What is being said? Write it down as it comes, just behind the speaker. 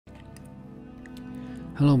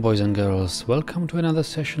Hello boys and girls, welcome to another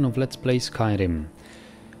session of Let's Play Skyrim.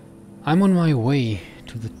 I'm on my way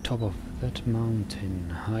to the top of that mountain,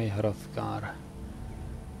 High Hrothgar.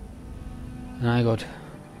 And I got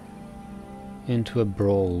into a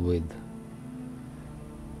brawl with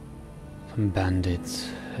some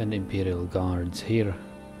bandits and Imperial guards here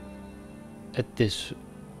at this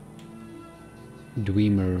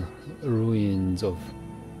Dwemer ruins of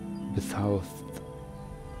the south.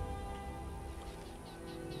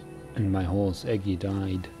 And my horse Eggy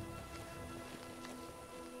died.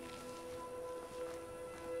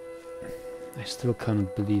 I still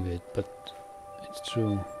cannot believe it, but it's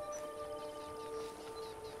true.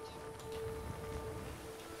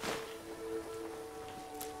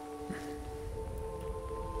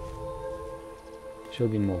 Shall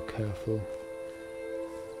be more careful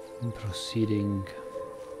in proceeding.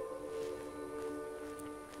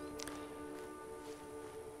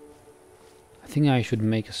 I think I should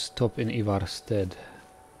make a stop in Ivarstead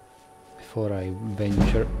before I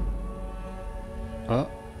venture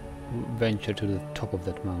to the top of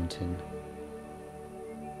that mountain.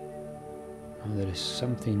 Oh, there is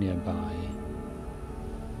something nearby.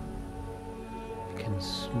 I can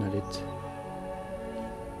smell it.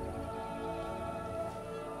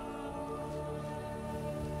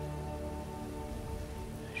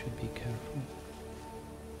 I should be careful.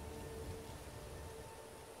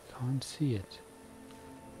 Can't see it.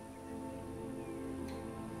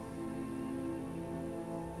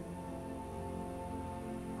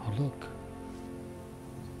 Oh look,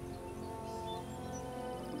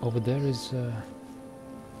 over there is a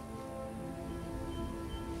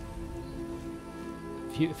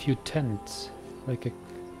few tents, like a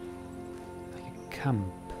camp.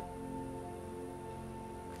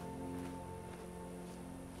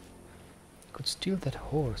 Could steal that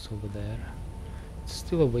horse over there. It's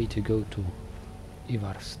still a way to go to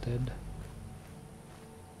Ivarstead.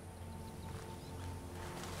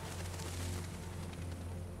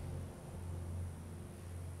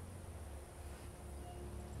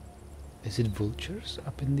 Is it vultures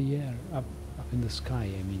up in the air, up in the sky,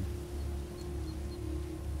 I mean?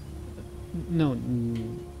 No,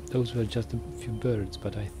 those were just a few birds,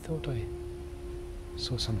 but I thought I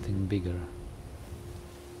saw something bigger.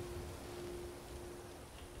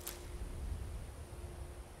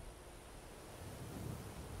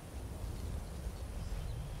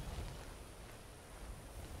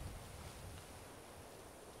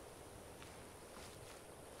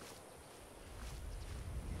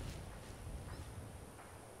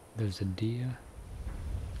 There's a deer,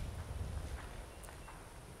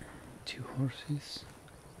 2 horses.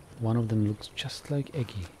 One of them looks just like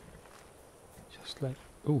Eggy. Just like...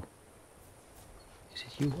 Oh! Is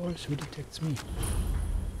it you, horse, who detects me?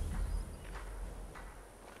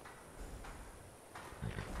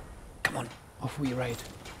 Come on! Off we ride!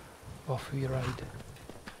 Off we ride!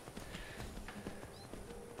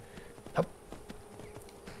 Up!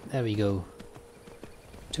 There we go!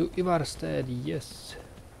 To Ivarstead, yes!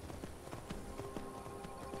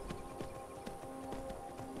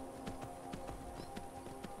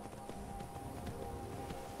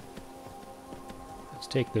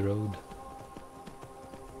 Take the road.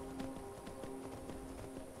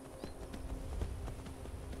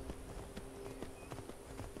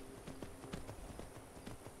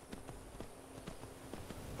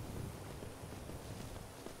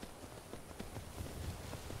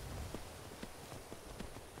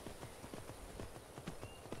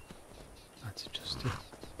 That's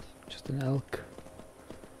just an elk.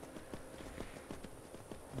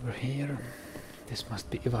 Over here. This must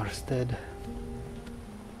be Ivarstead.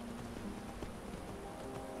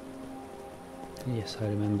 Yes, I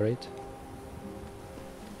remember it.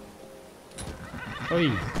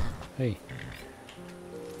 Oi! Hey.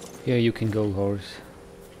 Here you can go, horse.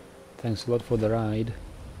 Thanks a lot for the ride.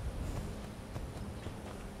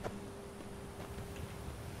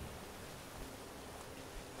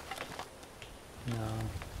 Now.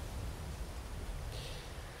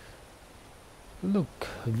 Look,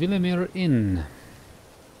 Willemir Inn.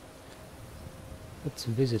 Let's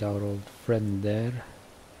visit our old friend there.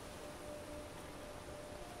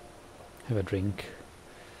 Have a drink.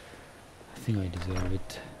 I think I deserve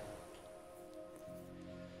it.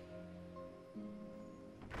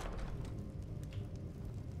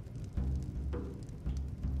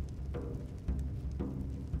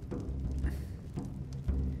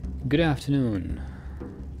 Good afternoon.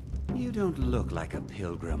 You don't look like a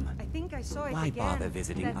pilgrim. I think I saw it Why again. bother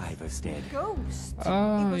visiting Ivarstead? Ghost.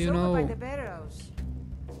 Ah, it was you over know, by the barrows.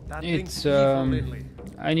 it's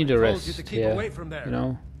I need a rest here, you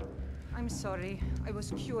know. I'm sorry. I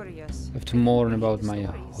was curious. I have to mourn about my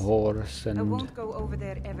horse I and won't go over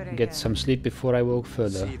there ever again. get some sleep before I walk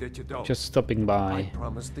further. See that you don't. Just stopping I by,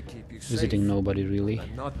 promise to keep you visiting safe. nobody really.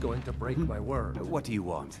 I'm not going to break my word. What do you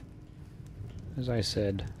want? As I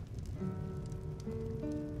said.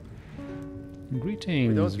 We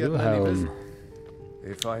Greetings, don't get many Wilhelm. visitors.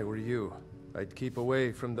 If I were you, I'd keep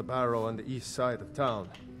away from the barrow on the east side of town.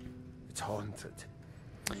 It's haunted.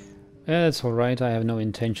 Yeah, that's alright, I have no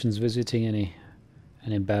intentions visiting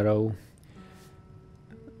any barrow.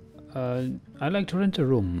 I'd like to rent a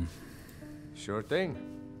room. Sure thing.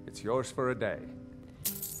 It's yours for a day.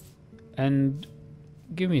 And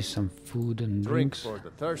give me some food and Drink drinks. for the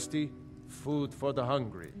thirsty, food for the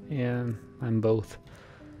hungry. Yeah, I'm both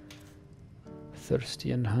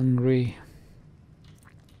thirsty and hungry.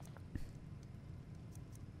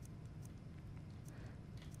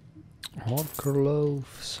 Hawker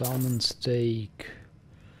loaf, salmon steak,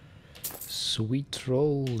 sweet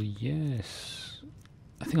roll, yes.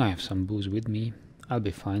 I think I have some booze with me. I'll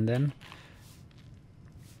be fine then.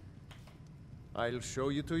 I'll show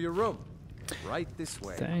you to your room. Right this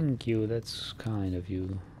way. Thank you, that's kind of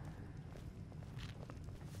you.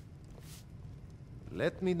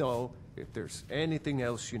 Let me know if there's anything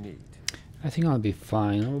else you need. I think I'll be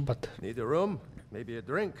fine, oh, but Need a room? Maybe a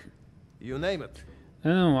drink? You name it.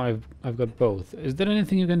 no, I've got both. Is there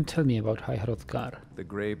anything you can tell me about High Hrothgar? The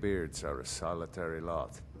Greybeards are a solitary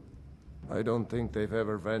lot. I don't think they've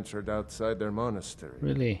ever ventured outside their monastery.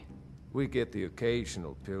 Really? We get the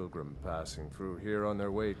occasional pilgrim passing through here on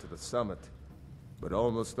their way to the summit, but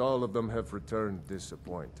almost all of them have returned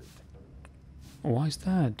disappointed. Why is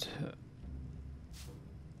that?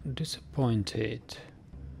 Disappointed.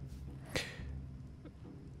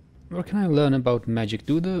 Where can I learn about magic?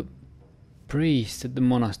 Do the priests at the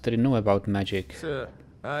monastery know about magic? Sir,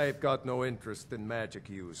 I've got no interest in magic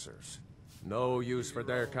users. No use for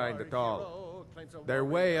their kind at all. They're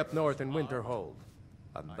way up north in Winterhold,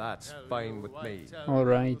 and that's fine with me.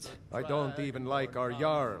 Alright. I don't even like our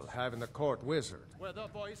Jarl having a court wizard.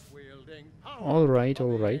 Alright,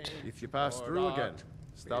 alright. If you pass through again,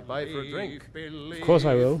 stop by for a drink. Of course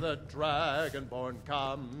I will. The Dragonborn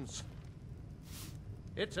comes.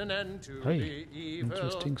 It's an end to Hey, the evil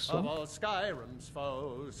interesting of song. all Skyrim's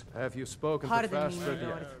foes. Have you spoken to Pardon me, Faster my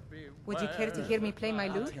lord. yet? Would you care to hear me play my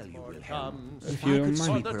lute? Tell you, Wilhelm. Comes. If If you I don't could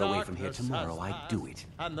mind. sweep her away from here tomorrow, I'd do it.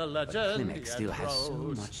 And the But legend Klimek still yet has so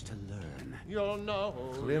grows. much to learn. You'll know.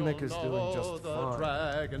 Klimek you'll is doing know just the fine.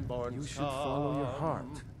 Dragonborn You should follow your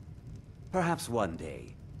heart. Perhaps one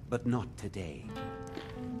day, but not today.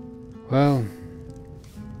 Well,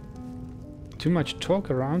 too much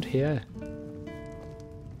talk around here.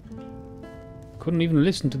 Couldn't even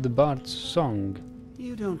listen to the bard's song.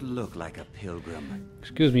 You don't look like a pilgrim.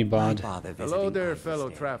 Excuse me, Why bard. bother Hello visiting there, fellow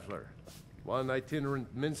Ivarstead? traveler. One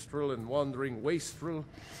itinerant minstrel and wandering wastrel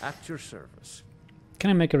at your service. Can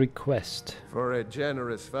I make a request? For a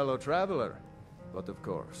generous fellow traveler. But of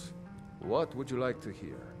course, what would you like to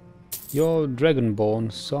hear? Your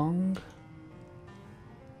Dragonborn song?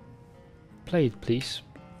 Play it, please.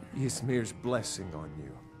 Ysmir's blessing on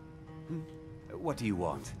you. What do you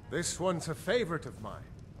want? This one's a favorite of mine.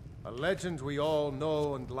 A legend we all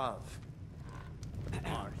know and love.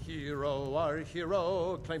 Our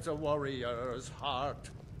hero claims a warrior's heart.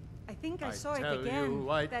 I think I saw it again.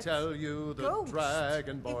 I That's tell you, the Ghost.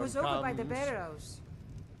 Dragonborn It was over by the comes. barrows.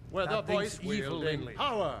 Where the That thing's voice wielding evil.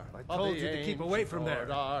 power I told you to keep away from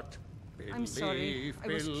there. Art. I'm sorry. I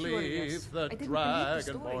was curious. Believe the I didn't believe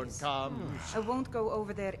the Dragonborn stories. comes. I won't go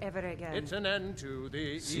over there ever again. It's an end to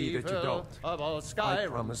the See that you evil don't. of all I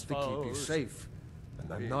Skyrim's promise to keep you foes. safe.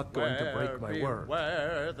 And I'm not going to break my word.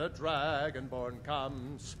 Where the Dragonborn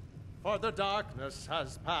comes, for the darkness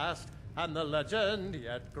has passed and the legend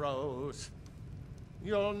yet grows.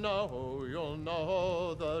 You'll know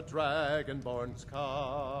the Dragonborns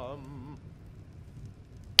come.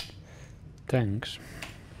 Thanks.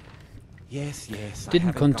 Yes, yes. Didn't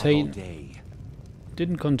I haven't got all contain- day.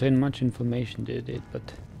 Didn't contain much information, did it? But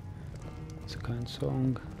it's a kind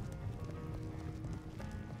song.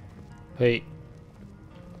 Hey,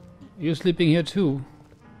 you sleeping here too?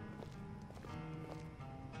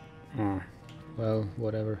 Oh, well,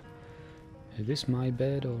 whatever. Is this my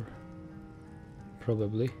bed or?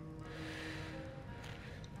 Probably.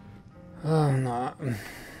 Oh no.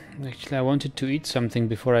 Actually, I wanted to eat something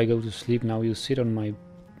before I go to sleep. Now you sit on my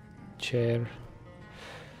chair.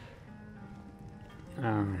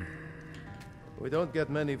 We don't get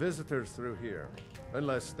many visitors through here.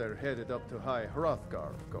 Unless they're headed up to High Hrothgar,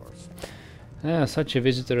 of course. Such a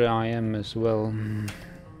visitor I am as well.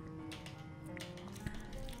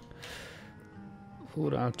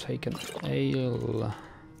 food. I'll take an ale.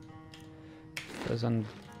 Pheasant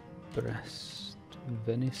breast.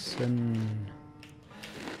 Venison.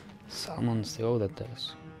 Salmon steak. Oh, that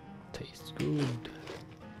does. Tastes good.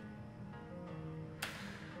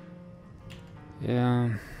 Yeah.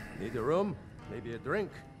 Need a room? Maybe a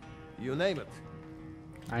drink? You name it.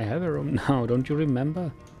 I have a room now, don't you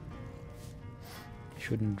remember?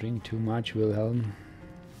 Shouldn't drink too much, Wilhelm.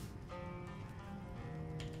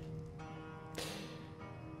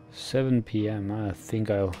 7 PM. I think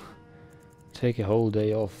I'll take a whole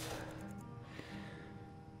day off.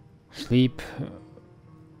 Sleep.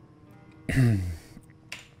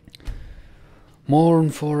 Mourn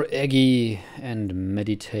for Eggy and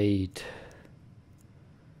meditate.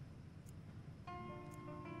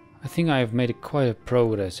 I think I have made quite a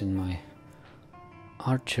progress in my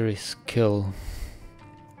archery skill.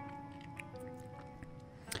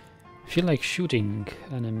 I feel like shooting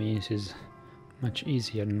enemies is much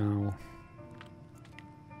easier now.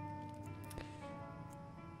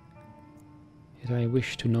 Yet I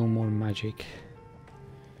wish to know more magic.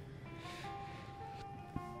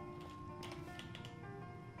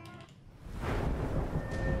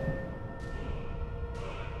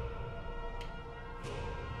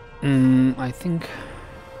 I think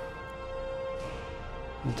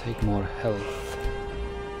I'll take more health.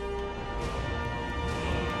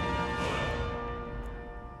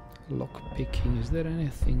 Lock picking. Is there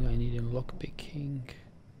anything I need in lock picking?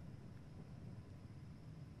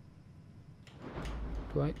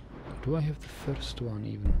 Do I have the first one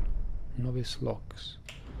even? Novice locks.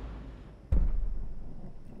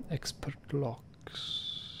 Expert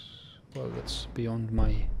locks. Well, that's beyond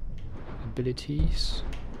my abilities.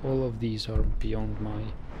 All of these are beyond my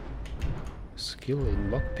skill in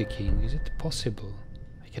lockpicking. Is it possible?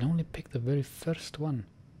 I can only pick the very first one.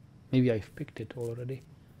 Maybe I've picked it already.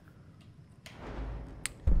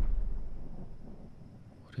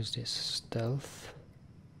 What is this? Stealth?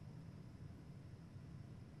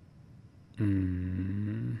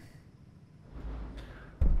 Well,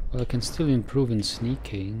 I can still improve in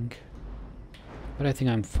sneaking, but I think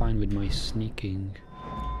I'm fine with my sneaking.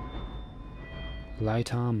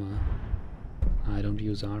 Light armor. I don't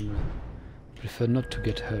use armor. Prefer not to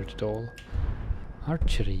get hurt at all.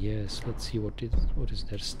 Archery, yes. Let's see what is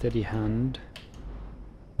there. Steady hand.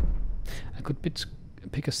 I could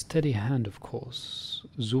pick a steady hand, of course.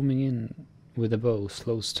 Zooming in with a bow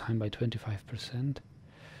slows time by 25%.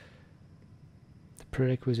 The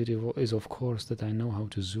prerequisite is, of course, that I know how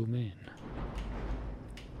to zoom in.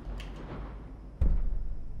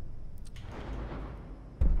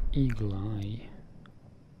 Eagle eye.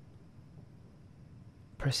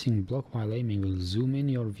 Pressing block while aiming will zoom in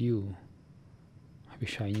your view. I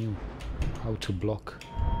wish I knew how to block.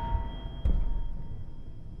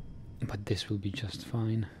 But this will be just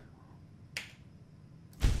fine.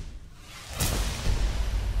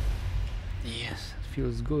 Yes, it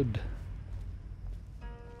feels good.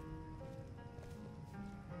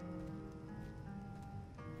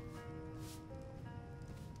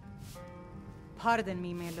 Pardon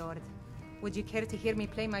me, my lord. Would you care to hear me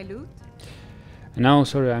play my lute? No,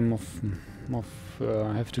 sorry, I'm off.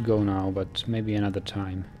 I have to go now, but maybe another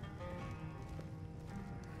time.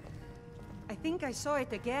 I think I saw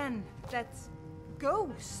it again. That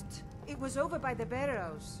ghost. It was over by the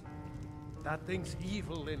barrows. That thing's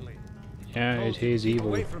evil, Linley. Yeah, Told it you to is keep evil.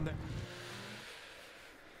 away from there.